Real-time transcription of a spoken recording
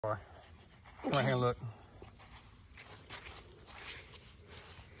Come right here, look.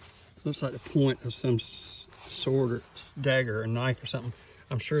 Looks like the point of some sword or dagger or knife or something.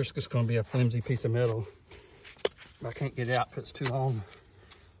 I'm sure it's just going to be a flimsy piece of metal. But I can't get it out because it's too long.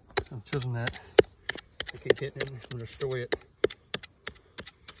 I'm chiseling that. I keep hitting it and I'm going to destroy it.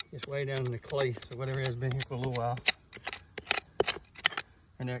 It's way down in the clay, so whatever it has been here for a little while.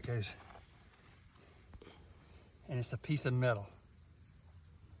 And there it goes. And it's a piece of metal.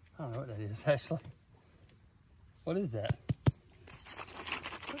 I don't know what that is, actually. What is that?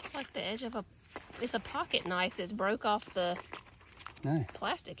 Looks like the edge of it's a pocket knife that's broke off the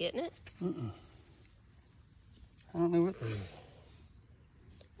plastic, isn't it? I don't know what that is.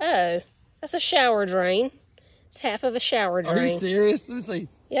 Oh, that's a shower drain. It's half of a shower drain. Are you serious? Let me see.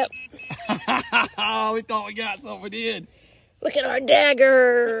 Yep. Oh, we thought we got something. We did. Look at our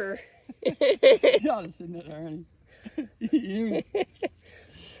dagger. Y'all just sitting there, honey. You.